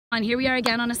And here we are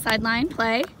again on a sideline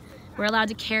play. We're allowed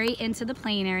to carry into the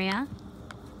playing area.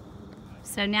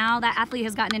 So now that athlete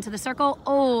has gotten into the circle.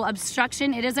 Oh,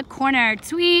 obstruction, it is a corner.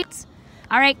 Tweet.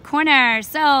 All right, corner.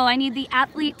 So I need the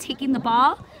athlete taking the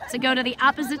ball to go to the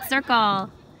opposite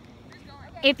circle.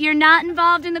 If you're not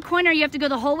involved in the corner, you have to go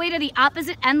the whole way to the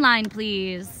opposite end line,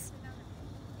 please.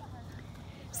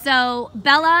 So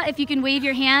Bella, if you can wave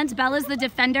your hand, Bella's the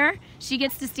defender. She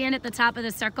gets to stand at the top of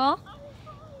the circle.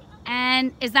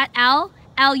 And is that Elle?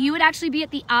 Elle, you would actually be at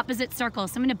the opposite circle.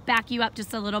 So I'm gonna back you up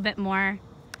just a little bit more.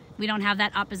 We don't have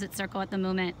that opposite circle at the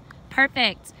moment.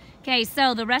 Perfect. Okay,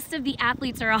 so the rest of the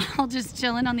athletes are all just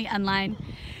chilling on the end line.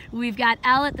 We've got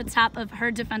Elle at the top of her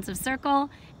defensive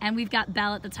circle, and we've got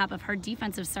Belle at the top of her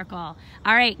defensive circle.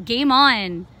 All right, game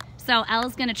on. So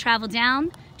Elle's gonna travel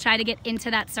down, try to get into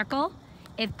that circle.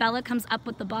 If Bella comes up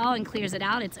with the ball and clears it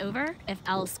out, it's over. If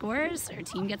Elle scores, her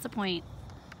team gets a point.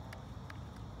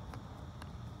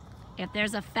 If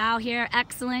there's a foul here,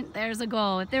 excellent, there's a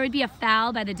goal. If there would be a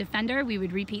foul by the defender, we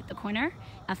would repeat the corner.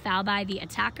 A foul by the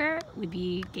attacker would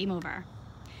be game over.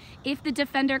 If the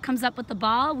defender comes up with the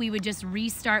ball, we would just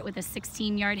restart with a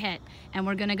 16-yard hit, and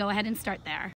we're gonna go ahead and start there.